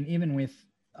 I mean, even with,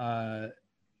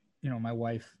 my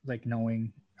wife, like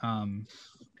knowing,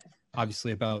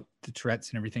 obviously about the Tourette's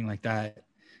and everything like that,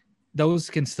 those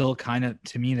can still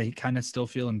to me, they kind of still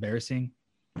feel embarrassing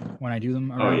when I do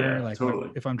them around her. Like totally.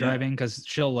 If I'm driving, cause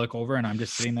she'll look over and I'm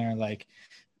just sitting there like,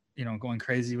 going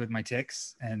crazy with my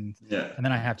tics, and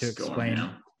then I have to explain,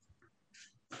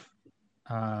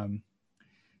 I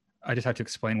just have to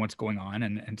explain what's going on.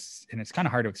 And it's kind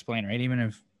of hard to explain, right? Even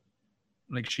if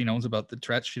like she knows about the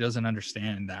Tourette's, she doesn't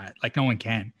understand that. Like no one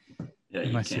can,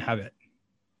 unless you have it.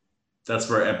 That's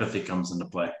where empathy comes into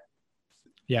play.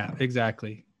 Yeah,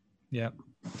 exactly. Yeah.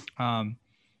 And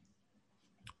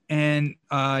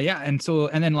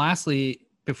then lastly,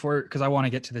 because I want to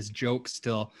get to this joke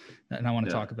still, and I want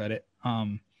to talk about it.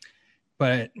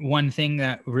 But one thing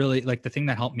that really, like the thing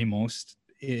that helped me most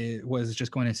was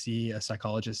just going to see a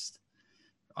psychologist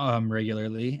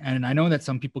regularly. And I know that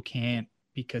some people can't,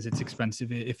 because it's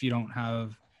expensive if you don't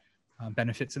have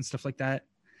benefits and stuff like that.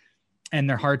 And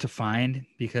they're hard to find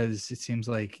because it seems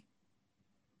like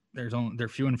they're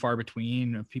few and far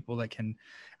between of people that can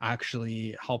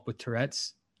actually help with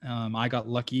Tourette's. I got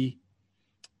lucky,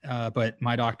 but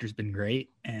my doctor's been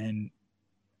great, and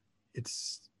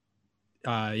it's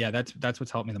that's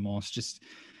what's helped me the most. Just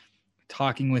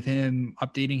talking with him,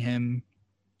 updating him.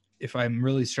 If I'm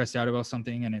really stressed out about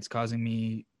something and it's causing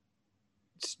me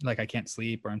like I can't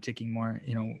sleep or I'm taking more,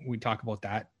 we talk about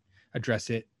that, address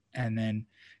it, and then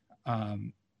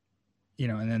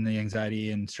and then the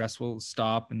anxiety and stress will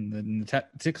stop, and then the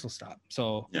tics will stop.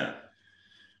 So yeah,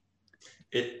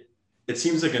 it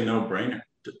seems like a no-brainer,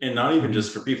 and not even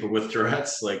just for people with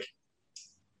Tourette's. Like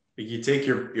you take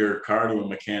your car to a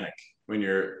mechanic when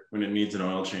it needs an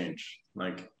oil change.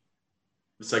 Like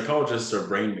the psychologists are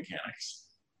brain mechanics,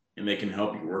 and they can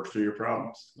help you work through your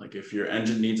problems. Like if your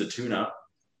engine needs a tune-up,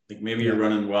 like maybe you're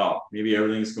running well, maybe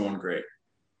everything's going great,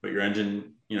 but your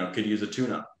engine, could use a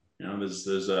tune-up.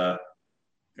 There's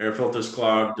air filters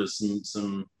clogged, there's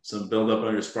some buildup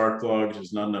on your spark plugs,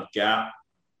 there's not enough gap,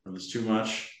 or there's too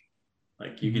much.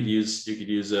 Like you could use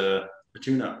a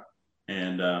tune-up,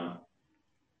 and a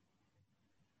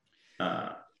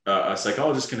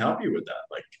psychologist can help you with that.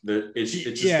 Like there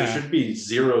should be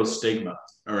zero stigma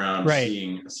around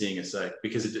seeing a psych,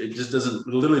 because it just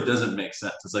literally doesn't make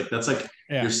sense. It's like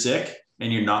you're sick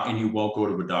and you won't go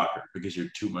to a doctor because you're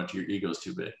too much, your ego's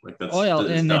too big. Like that's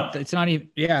it's not even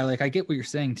like I get what you're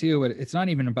saying too, but it's not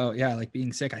even about like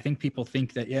being sick. I think people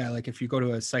think that like if you go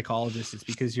to a psychologist it's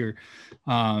because you're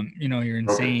you're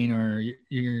insane or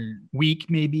you're weak,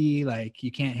 maybe like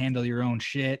you can't handle your own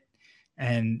shit.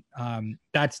 And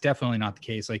that's definitely not the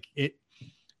case. Like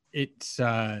it's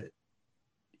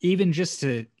even just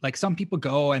to, like, some people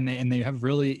go and they have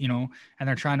really, and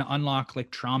they're trying to unlock like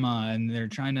trauma, and they're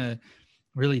trying to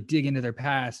really dig into their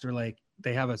past, or like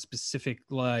they have a specific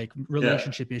like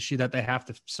relationship issue that they have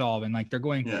to solve. And like they're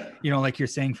going, like you're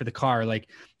saying for the car, like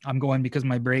I'm going because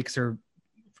my brakes are,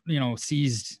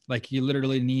 seized. Like you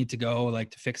literally need to go like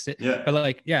to fix it. Yeah. But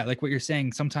like what you're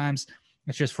saying, sometimes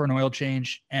it's just for an oil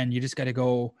change, and you just got to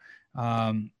go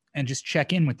and just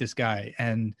check in with this guy.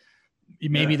 And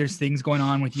maybe there's things going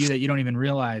on with you that you don't even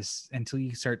realize until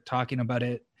you start talking about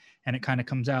it, and it kind of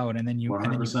comes out, and then you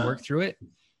can work through it.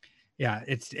 Yeah.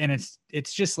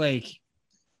 It's just like,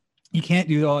 you can't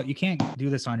do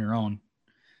this on your own.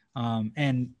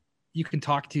 And you can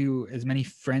talk to as many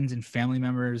friends and family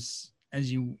members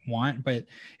as you want, but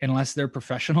unless they're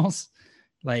professionals,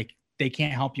 like they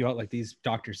can't help you out like these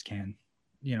doctors can.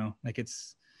 Like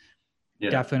it's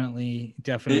definitely.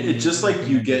 It's just like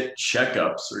you get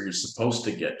checkups, or you're supposed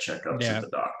to get checkups at the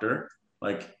doctor.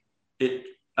 Like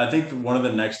I think one of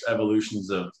the next evolutions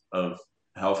of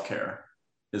healthcare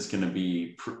is going to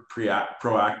be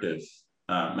proactive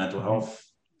mental health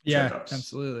checkups.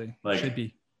 Absolutely. Like should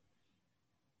be.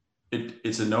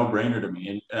 It's a no-brainer to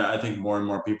me, and I think more and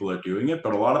more people are doing it,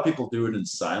 but a lot of people do it in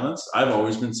silence. I've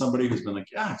always been somebody who's been like,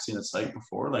 I've seen a psych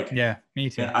before. Like, me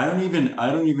too. And I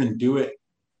don't even do it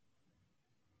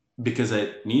because I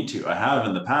need to. I have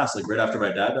in the past, like right after my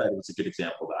dad died, it was a good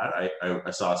example of that.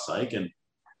 I saw a psych, and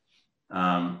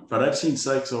but I've seen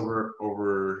psychs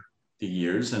over the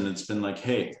years, and it's been like,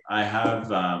 hey, I have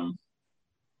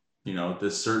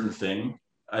this certain thing.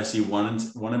 I see one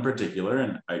in particular,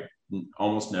 and I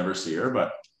almost never see her,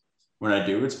 but when I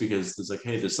do, it's because it's like,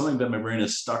 hey, there's something that my brain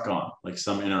is stuck on, like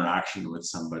some interaction with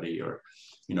somebody, or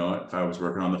if I was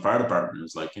working on the fire department, it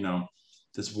was like,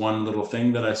 this one little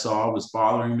thing that I saw was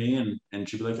bothering me, and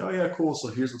she'd be like, oh yeah, cool, so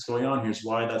here's what's going on, here's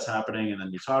why that's happening, and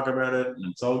then you talk about it, and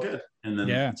it's all good. And then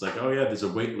it's like, oh yeah, there's a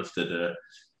weight lifted,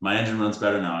 my engine runs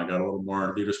better now, I got a little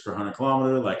more liters per 100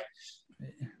 kilometer, like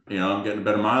I'm getting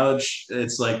better mileage.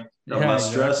 It's like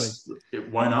less stress.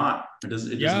 Why not? It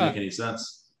doesn't make any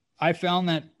sense. I found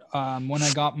that when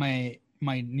I got my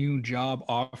new job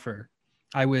offer,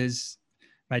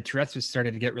 my Tourette's was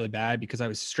started to get really bad because I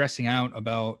was stressing out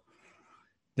about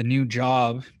the new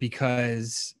job,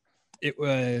 because it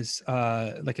was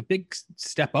like a big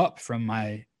step up from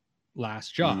my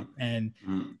last job. And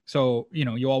so,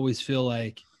 you always feel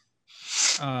like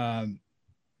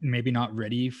maybe not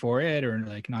ready for it, or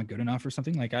like not good enough or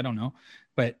something, like, I don't know.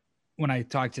 But when I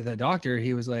talked to the doctor,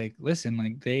 he was like, listen,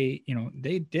 like they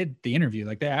did the interview,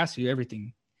 like they asked you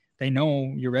everything. They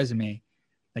know your resume.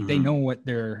 Like they know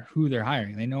who they're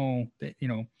hiring. They know that,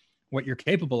 what you're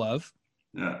capable of.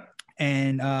 Yeah.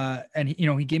 And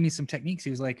he gave me some techniques. He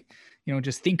was like,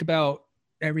 just think about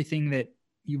everything that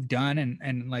you've done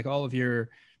and like all of your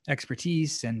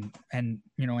expertise and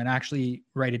actually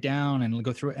write it down and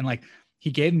go through it. And like, he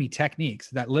gave me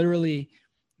techniques that literally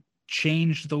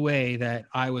changed the way that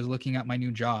I was looking at my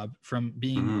new job from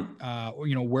being,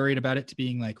 worried about it to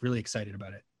being like really excited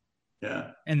about it.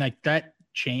 Yeah. And like that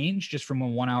change just from a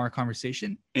 1 hour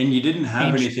conversation. And you didn't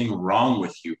have anything wrong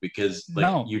with you because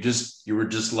like you were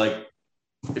just like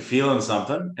feeling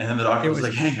something. And then the doctor was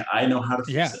like, hey, I know how to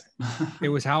fix it.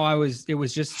 It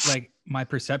was just like my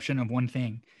perception of one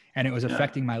thing, and it was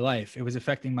affecting my life. It was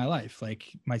affecting my life, like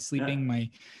my sleeping, my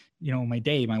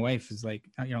day. My wife is like,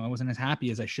 I wasn't as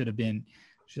happy as I should have been.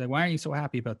 She's like, why aren't you so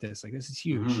happy about this? Like, this is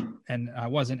huge. And I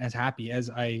wasn't as happy as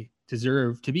I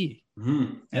deserved to be.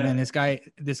 And then this guy,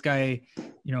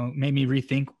 made me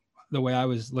rethink the way I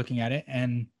was looking at it.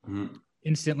 And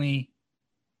instantly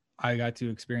I got to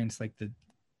experience like the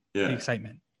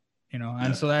excitement,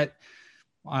 and so that,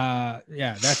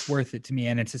 that's worth it to me.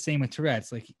 And it's the same with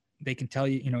Tourette's. Like they can tell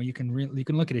you, you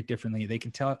can look at it differently. They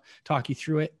can talk you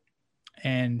through it,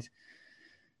 and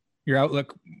your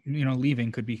outlook,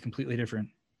 leaving could be completely different.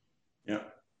 Yeah.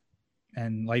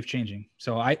 And life-changing.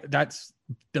 So that's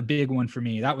the big one for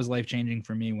me. That was life-changing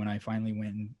for me when I finally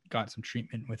went and got some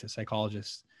treatment with a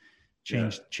psychologist.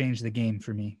 Changed the game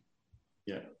for me.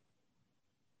 Yeah.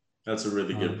 That's a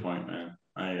really good point, man.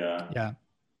 I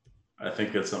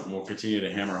think that's something we'll continue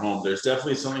to hammer home. There's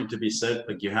definitely something to be said.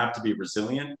 Like you have to be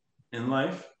resilient in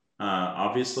life,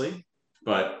 obviously,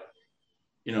 but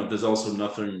there's also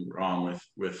nothing wrong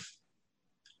with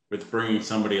bringing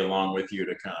somebody along with you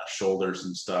to kind of shoulder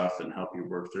some stuff and help you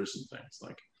work through some things.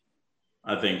 Like,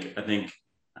 I think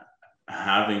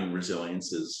having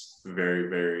resilience is very,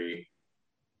 very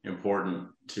important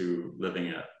to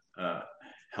living a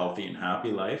healthy and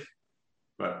happy life.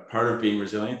 But part of being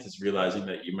resilient is realizing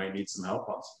that you might need some help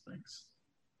on some things.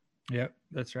 Yep,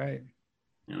 that's right.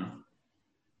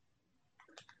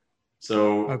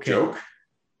 So, joke.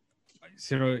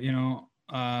 So,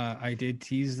 I did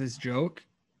tease this joke,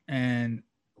 and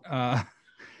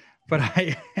but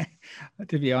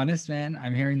to be honest, man,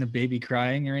 I'm hearing the baby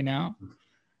crying right now.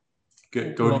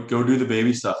 Go do the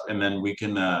baby stuff, and then we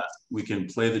can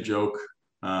play the joke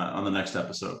on the next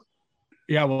episode.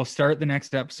 Yeah, we'll start the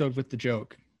next episode with the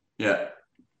joke. Yeah.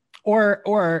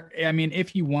 Or I mean,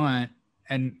 if you want,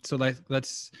 and so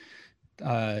let's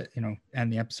end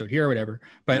the episode here or whatever.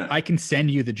 But I can send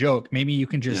you the joke. Maybe you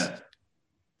can just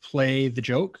play the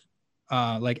joke,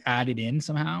 like add it in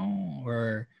somehow,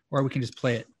 or we can just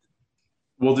play it.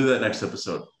 We'll do that next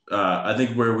episode. I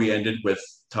think where we ended with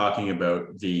talking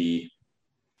about the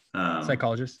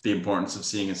psychologist, the importance of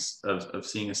seeing a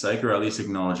psych, or at least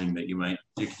acknowledging that you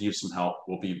could use some help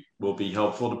will be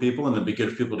helpful to people, and it'll be good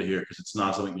for people to hear, because it's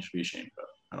not something you should be ashamed of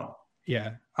at all.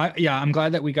 Yeah. I'm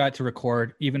glad that we got to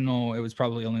record, even though it was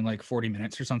probably only like 40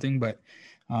 minutes or something, but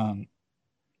I'm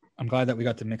glad that we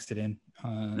got to mix it in.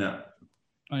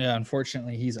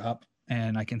 Unfortunately he's up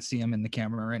and I can see him in the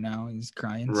camera right now. He's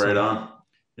crying. Right on.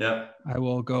 Yeah. I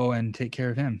will go and take care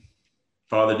of him.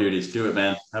 Father duties. Do it,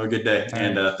 man. Have a good day.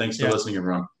 And thanks for listening,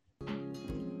 everyone.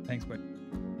 Thanks, bud.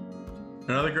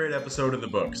 Another great episode in the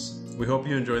books. We hope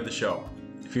you enjoyed the show.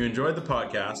 If you enjoyed the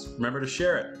podcast, remember to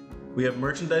share it. We have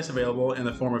merchandise available in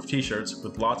the form of t-shirts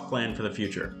with lots planned for the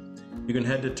future. You can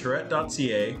head to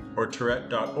tourette.ca or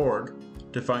tourette.org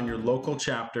to find your local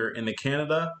chapter in the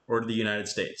Canada or the United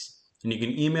States. And you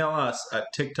can email us at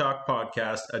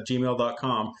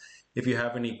tiktokpodcast@gmail.com if you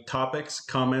have any topics,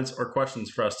 comments, or questions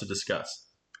for us to discuss.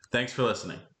 Thanks for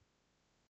listening.